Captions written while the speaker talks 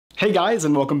Hey guys,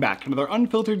 and welcome back to another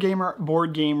Unfiltered Gamer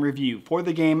board game review for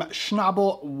the game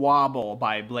Shhnable Wabble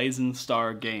by Blazing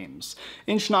Star Games.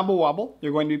 In Shhnable Wabble,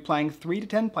 you're going to be playing 3 to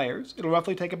 10 players. It'll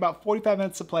roughly take about 45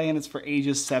 minutes to play, and it's for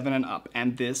ages 7 and up.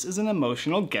 And this is an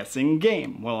emotional guessing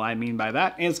game. What I mean by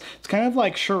that is it's kind of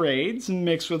like charades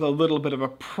mixed with a little bit of a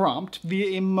prompt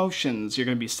via emotions. You're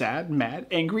going to be sad, mad,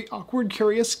 angry, awkward,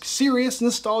 curious, serious,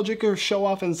 nostalgic, or show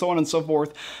off, and so on and so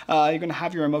forth. You're going to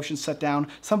have your emotions set down.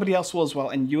 Somebody else will as well,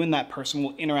 and you and that person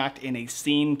will interact in a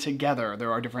scene together. There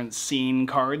are different scene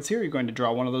cards here. You're going to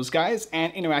draw one of those guys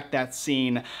and interact that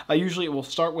scene. Usually it will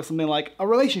start with something like a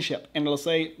relationship, and it'll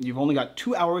say you've only got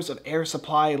 2 hours of air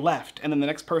supply left, and then the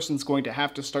next person's going to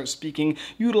have to start speaking,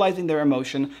 utilizing their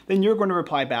emotion. Then you're going to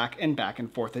reply back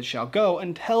and forth it shall go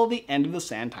until the end of the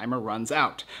sand timer runs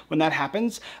out. When that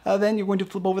happens, then you're going to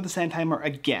flip over the sand timer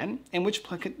again, in which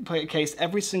case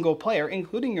every single player,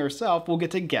 including yourself, will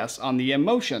get to guess on the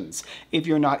emotions. If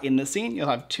you're not in the scene, you'll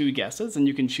have 2 guesses, and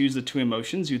you can choose the 2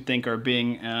 emotions you think are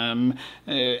being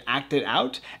acted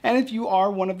out. And if you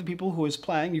are one of the people who is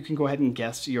playing, you can go ahead and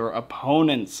guess your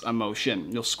opponent's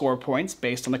emotion. You'll score points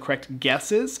based on the correct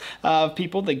guesses of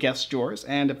people that guessed yours,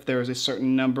 and if there's a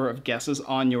certain number of guesses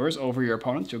on yours over your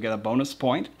opponent's, you'll get a bonus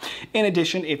point. In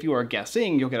addition, if you are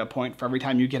guessing, you'll get a point for every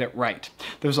time you get it right.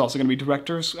 There's also going to be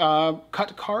director's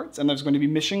cut cards, and there's going to be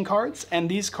mission cards, and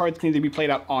these cards can either be played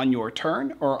out on your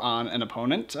turn or on an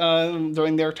opponent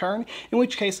during their turn, in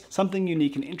which case something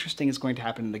unique and interesting is going to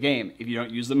happen in the game. If you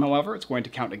don't use them, however, it's going to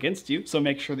count against you, so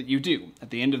make sure that you do.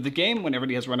 At the end of the game, when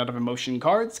everybody has run out of emotion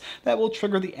cards, that will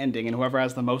trigger the ending, and whoever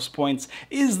has the most points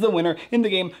is the winner in the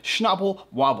game Shhnable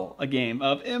Wabble, a game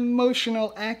of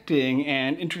emotional acting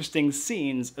and interesting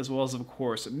scenes, as well as, of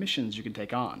course, missions you can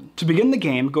take on. To begin the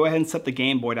game, go ahead and set the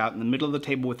game board out in the middle of the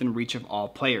table within reach of all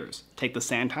players. Take the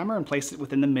sand timer and place it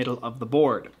within the middle of the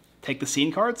board. Take the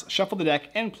scene cards, shuffle the deck,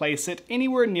 and place it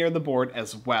anywhere near the board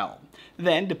as well.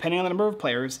 Then, depending on the number of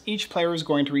players, each player is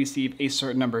going to receive a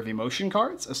certain number of emotion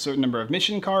cards, a certain number of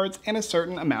mission cards, and a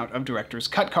certain amount of director's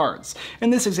cut cards. In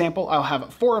this example, I'll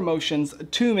have 4 emotions,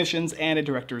 2 missions, and a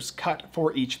director's cut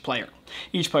for each player.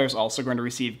 Each player is also going to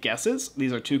receive guesses.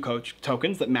 These are 2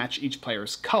 tokens that match each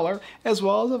player's color, as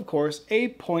well as, of course, a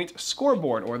point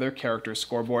scoreboard, or their character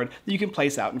scoreboard, that you can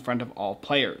place out in front of all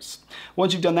players.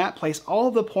 Once you've done that, place all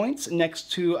of the points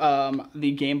next to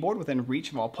the game board within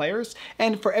reach of all players,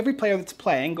 and for every player that's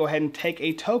playing, go ahead and take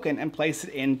a token and place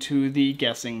it into the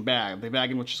guessing bag, the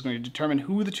bag in which is going to determine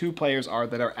who the 2 players are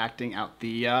that are acting out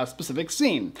the specific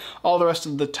scene. All the rest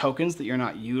of the tokens that you're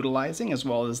not utilizing, as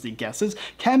well as the guesses,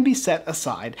 can be set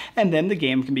aside, and then the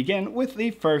game can begin with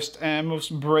the first and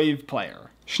most brave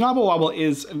player. Shhnable Wabble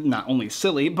is not only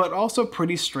silly, but also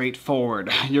pretty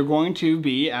straightforward. You're going to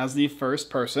be, as the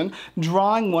first person,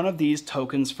 drawing one of these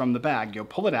tokens from the bag. You'll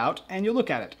pull it out, and you'll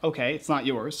look at it. Okay, it's not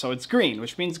yours, so it's green,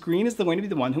 which means green is going to be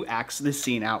the one who acts the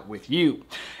scene out with you.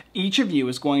 Each of you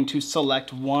is going to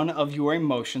select one of your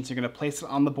emotions. You're going to place it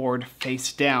on the board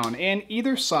face down in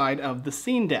either side of the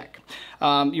scene deck.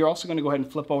 You're also going to go ahead and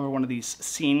flip over one of these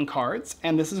scene cards,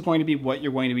 and this is going to be what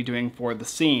you're going to be doing for the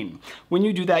scene. When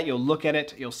you do that, you'll look at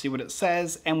it, you'll see what it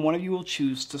says, and one of you will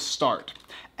choose to start.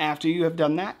 After you have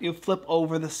done that, you'll flip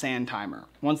over the sand timer.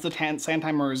 Once the sand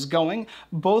timer is going,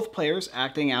 both players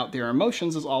acting out their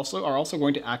emotions are also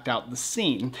going to act out the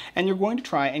scene, and you're going to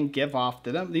try and give off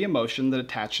the emotion that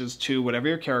attaches to whatever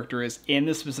your character is in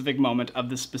the specific moment of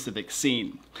the specific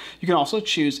scene. You can also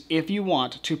choose, if you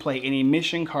want, to play any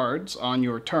mission cards on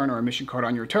your turn, or a mission card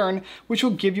on your turn, which will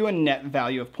give you a net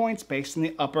value of points based on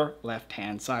the upper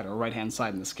left-hand side, or right-hand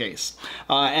side in this case.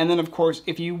 And then, of course,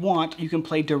 if you want, you can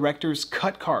play director's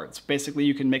cut cards. Basically,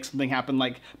 you can make something happen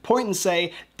like point and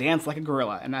say, dance like a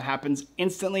gorilla, and that happens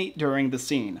instantly during the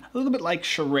scene. A little bit like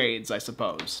charades, I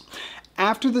suppose.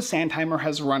 After the sand timer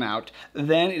has run out,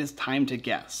 then it is time to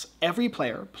guess. Every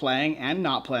player, playing and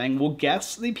not playing, will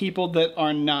guess the people that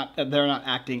they're not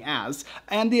acting as,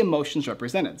 and the emotions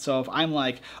represented. So if I'm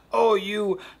like, oh,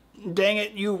 you dang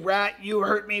it, you rat, you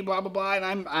hurt me, blah, blah, blah, and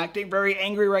I'm acting very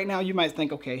angry right now, you might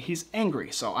think, okay, he's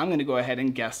angry, so I'm going to go ahead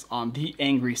and guess on the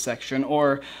angry section.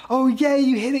 Or, oh, yay,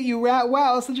 you hit it, you rat,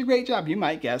 wow, that's such a great job. You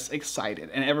might guess excited,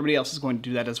 and everybody else is going to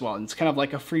do that as well. And it's kind of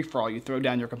like a free-for-all. You throw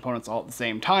down your components all at the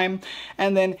same time,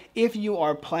 and then if you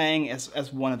are playing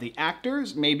as one of the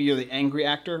actors, maybe you're the angry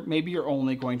actor, maybe you're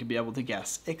only going to be able to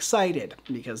guess excited,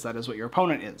 because that is what your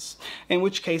opponent is. In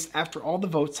which case, after all the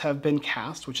votes have been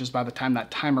cast, which is by the time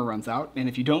that timer runs out, and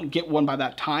if you don't get one by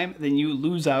that time, then you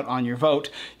lose out on your vote.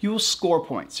 You will score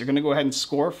points. You're going to go ahead and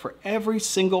score for every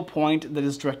single point that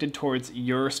is directed towards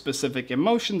your specific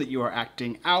emotion that you are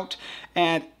acting out,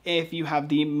 and if you have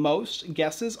the most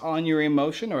guesses on your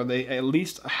emotion, or at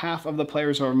least half of the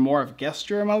players or more have guessed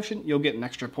your emotion, you'll get an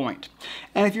extra point.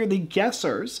 And if you're the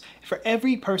guessers, for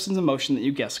every person's emotion that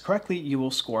you guess correctly, you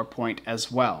will score a point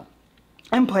as well.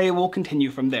 And play will continue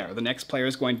from there. The next player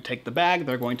is going to take the bag,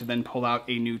 they're going to then pull out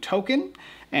a new token,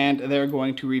 and they're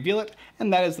going to reveal it,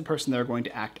 and that is the person they're going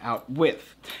to act out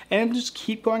with. And it'll just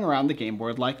keep going around the game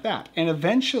board like that. And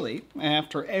eventually,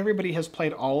 after everybody has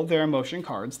played all of their emotion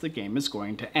cards, the game is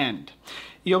going to end.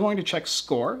 You're going to check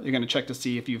score. You're going to check to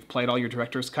see if you've played all your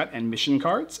director's cut and mission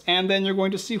cards, and then you're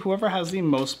going to see whoever has the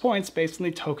most points based on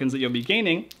the tokens that you'll be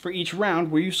gaining for each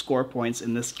round where you score points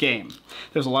in this game.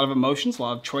 There's a lot of emotions, a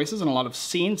lot of choices, and a lot of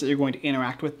scenes that you're going to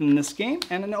interact with in this game,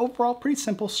 and an overall pretty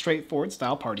simple, straightforward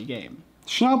style party game.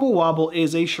 Shhnable Wabble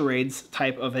is a charades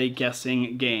type of a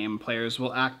guessing game. Players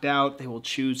will act out, they will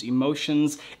choose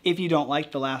emotions. If you don't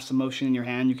like the last emotion in your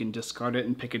hand, you can discard it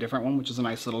and pick a different one, which is a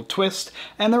nice little twist.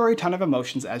 And there are a ton of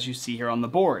emotions as you see here on the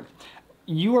board.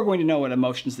 You are going to know what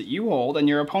emotions that you hold, and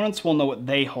your opponents will know what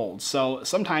they hold. So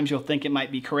sometimes you'll think it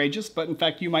might be courageous, but in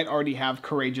fact you might already have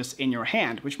courageous in your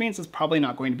hand, which means it's probably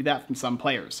not going to be that from some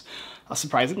players.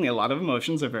 Surprisingly, a lot of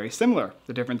emotions are very similar.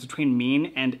 The difference between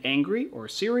mean and angry or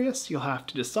serious, you'll have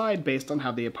to decide based on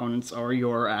how the opponents or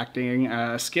your acting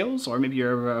skills, or maybe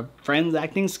your friend's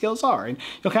acting skills are. And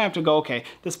you'll kind of have to go, okay,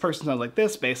 this person sounds like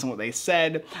this based on what they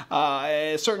said.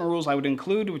 Certain rules I would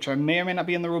include, which I may or may not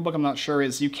be in the rulebook, I'm not sure,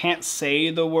 is you can't say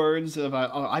the words of,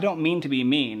 oh, I don't mean to be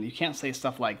mean. You can't say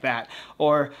stuff like that.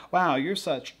 Or, wow, you're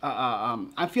such,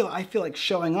 I feel like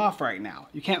showing off right now.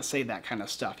 You can't say that kind of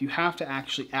stuff. You have to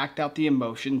actually act out the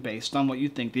emotion based on what you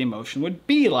think the emotion would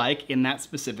be like in that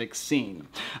specific scene.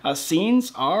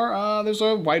 Scenes are, there's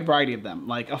a wide variety of them.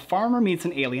 Like a farmer meets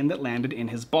an alien that landed in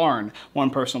his barn.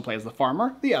 One person plays the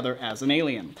farmer, the other as an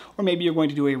alien. Or maybe you're going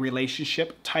to do a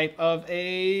relationship type of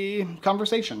a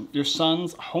conversation. Your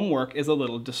son's homework is a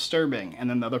little disturbing, and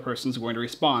then the other person's going to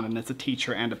respond, and it's a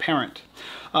teacher and a parent.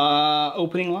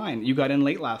 Opening line, you got in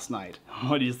late last night.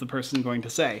 What is the person going to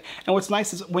say? And what's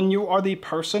nice is when you are the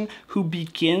person who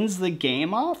begins the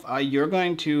game off, you're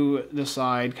going to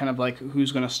decide kind of like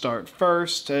who's going to start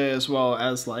first, as well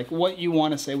as like what you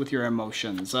want to say with your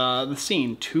emotions. The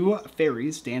scene, two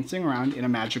fairies dancing around in a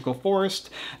magical forest.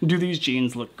 Do these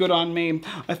jeans look good on me?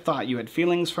 I thought you had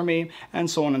feelings for me, and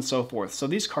so on and so forth. So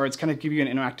these cards kind of give you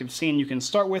an interactive scene you can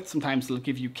start with. Sometimes it'll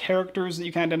give you characters that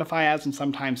you can identify as, and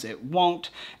sometimes it won't.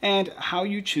 And how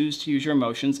you choose to use your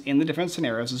emotions in the different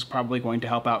scenarios is probably going to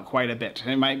help out quite a bit.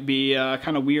 It might be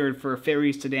kind of weird for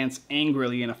fairies to dance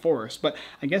angrily in a forest, but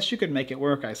I guess you could make it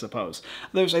work, I suppose.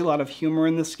 There's a lot of humor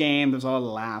in this game. There's a lot of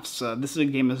laughs. This is a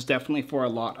game that's definitely for a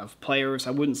lot of players.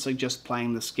 I wouldn't suggest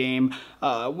playing this game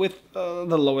with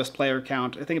the lowest player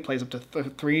count. I think it plays up to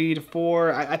 3 to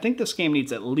 4. I think this game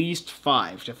needs at least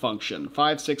 5 to function.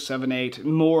 5, 6, 7, 8.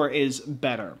 More is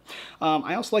better.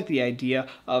 I also like the idea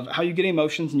of how you get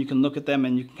emotions and you can look at them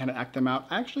and you can kind of act them out.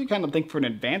 I actually kind of think for an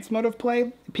advanced mode of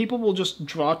play, people will just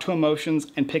draw 2 emotions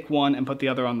and pick one and put the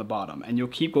other on the bottom, and you'll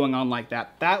keep going on like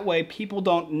that. That way people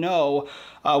don't know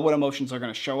what emotions are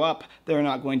going to show up. They're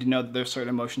not going to know that there's certain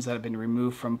emotions that have been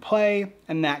removed from play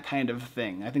and that kind of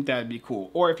thing. I think that would be cool.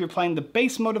 Or if you're playing the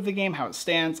base mode of the game, how it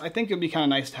stands, I think it would be kind of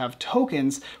nice to have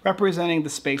tokens representing the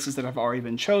spaces that have already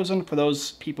been chosen for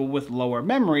those people with lower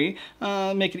memory,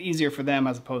 make it easier for them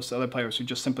as opposed to other players who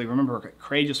just simply remember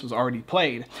courageous was already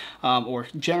played, or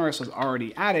generous was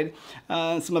already added.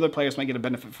 Some other players might get a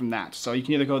benefit from that. So you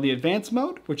can either go the advanced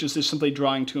mode, which is just simply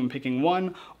drawing 2 and picking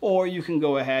 1, or you can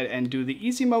go ahead and do the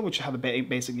easy mode, which is how the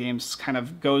basic games kind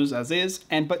of goes as is,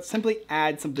 but simply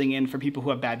add something in for people who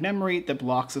have bad memory that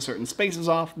blocks the certain spaces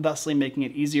off, thusly making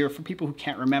it easier for people who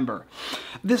can't remember.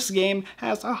 This game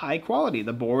has a high quality.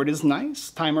 The board is nice,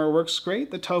 timer works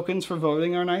great, the tokens for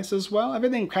voting are nice as well.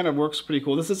 Everything kind of works pretty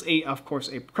cool. This is of course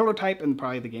a prototype, and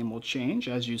probably the game will change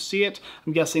as you see it.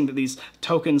 I'm guessing that these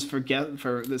tokens for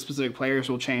the specific players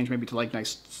will change maybe to like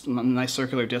nice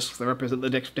circular discs that represent the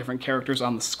different characters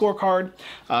on the scorecard.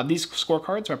 These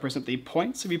scorecards represent the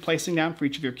points you'll be placing down for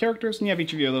each of your characters, and you have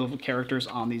each of your little characters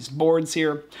on these boards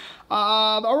here.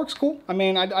 The artwork's cool. I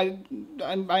mean,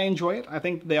 I enjoy it. I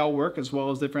think they all work, as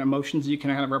well as different emotions you can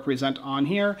kind of represent on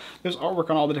here. There's artwork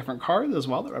on all the different cards as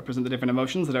well that represent the different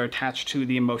emotions that are attached to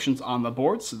the emotions on the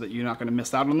board, so that you're not going to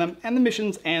miss out on them. And the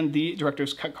missions and the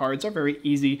director's cut cards are very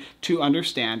easy to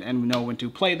understand and know when to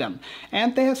play them.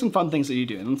 And they have some fun things that you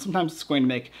do. And sometimes it's going to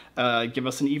make give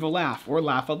us an evil laugh or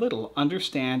laugh a little.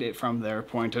 Understand it from their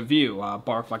point of view.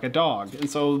 Bark like a dog. And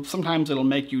so sometimes it'll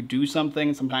make you do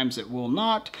something. Sometimes it will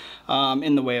not.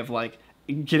 In the way of like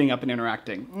getting up and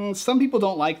interacting. Some people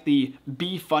don't like the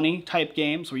be funny type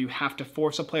games where you have to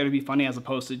force a player to be funny as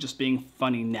opposed to just being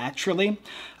funny naturally.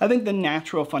 I think the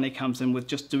natural funny comes in with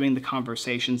just doing the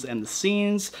conversations and the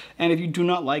scenes, and if you do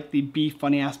not like the be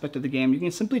funny aspect of the game, you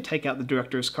can simply take out the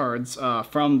director's cards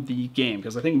from the game,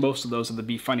 because I think most of those are the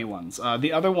be funny ones.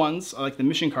 The other ones, like the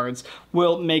mission cards,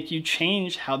 will make you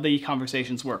change how the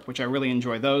conversations work, which I really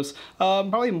enjoy those,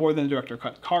 probably more than the director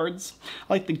cut cards.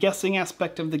 I like the guessing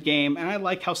aspect of the game, and I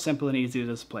like how simple and easy it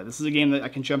is to play. This is a game that I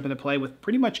can jump into play with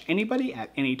pretty much anybody at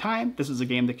any time. This is a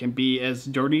game that can be as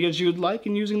dirty as you'd like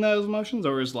in using those emotions,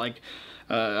 or as like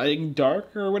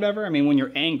dark or whatever. I mean, when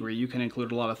you're angry, you can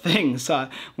include a lot of things.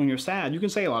 When you're sad, you can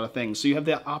say a lot of things. So you have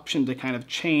the option to kind of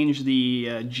change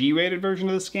the G-rated version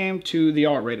of this game to the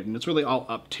R-rated, and it's really all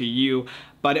up to you.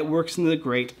 But it works in the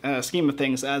great scheme of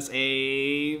things as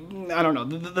a, I don't know,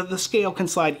 the scale can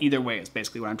slide either way is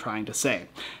basically what I'm trying to say.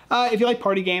 If you like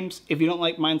party games, if you don't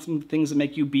like mind some things that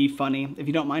make you be funny, if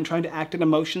you don't mind trying to act in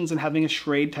emotions and having a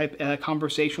charade type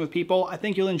conversation with people, I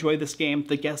think you'll enjoy this game.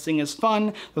 The guessing is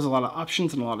fun, there's a lot of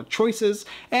options and a lot of choices,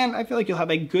 and I feel like you'll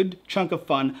have a good chunk of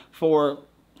fun for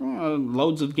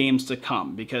loads of games to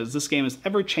come, because this game is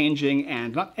ever-changing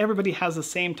and not everybody has the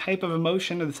same type of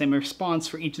emotion or the same response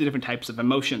for each of the different types of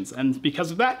emotions. And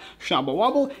because of that, Shhnable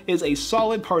Wabble is a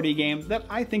solid party game that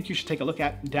I think you should take a look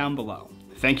at down below.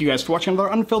 Thank you guys for watching another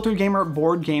Unfiltered Gamer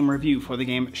board game review for the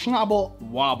game Shhnable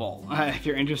Wabble. If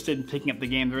you're interested in picking up the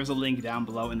game, there is a link down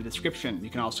below in the description.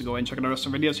 You can also go and check out our other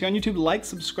videos here on YouTube. Like,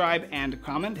 subscribe, and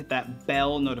comment. Hit that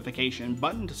bell notification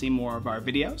button to see more of our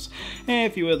videos. And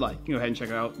if you would like, go ahead and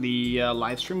check out the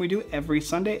live stream we do every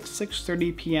Sunday at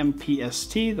 6:30 p.m.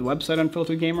 PST. The website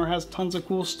Unfiltered Gamer has tons of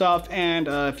cool stuff, and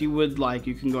if you would like,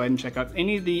 you can go ahead and check out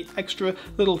any of the extra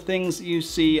little things that you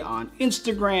see on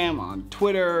Instagram, on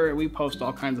Twitter. We post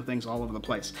all kinds of things all over the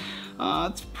place.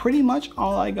 That's pretty much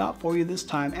all I got for you this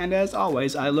time, and as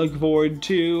always, I look forward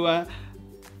to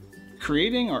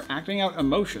creating or acting out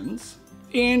emotions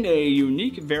in a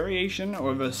unique variation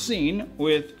of a scene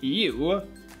with you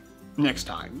next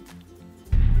time.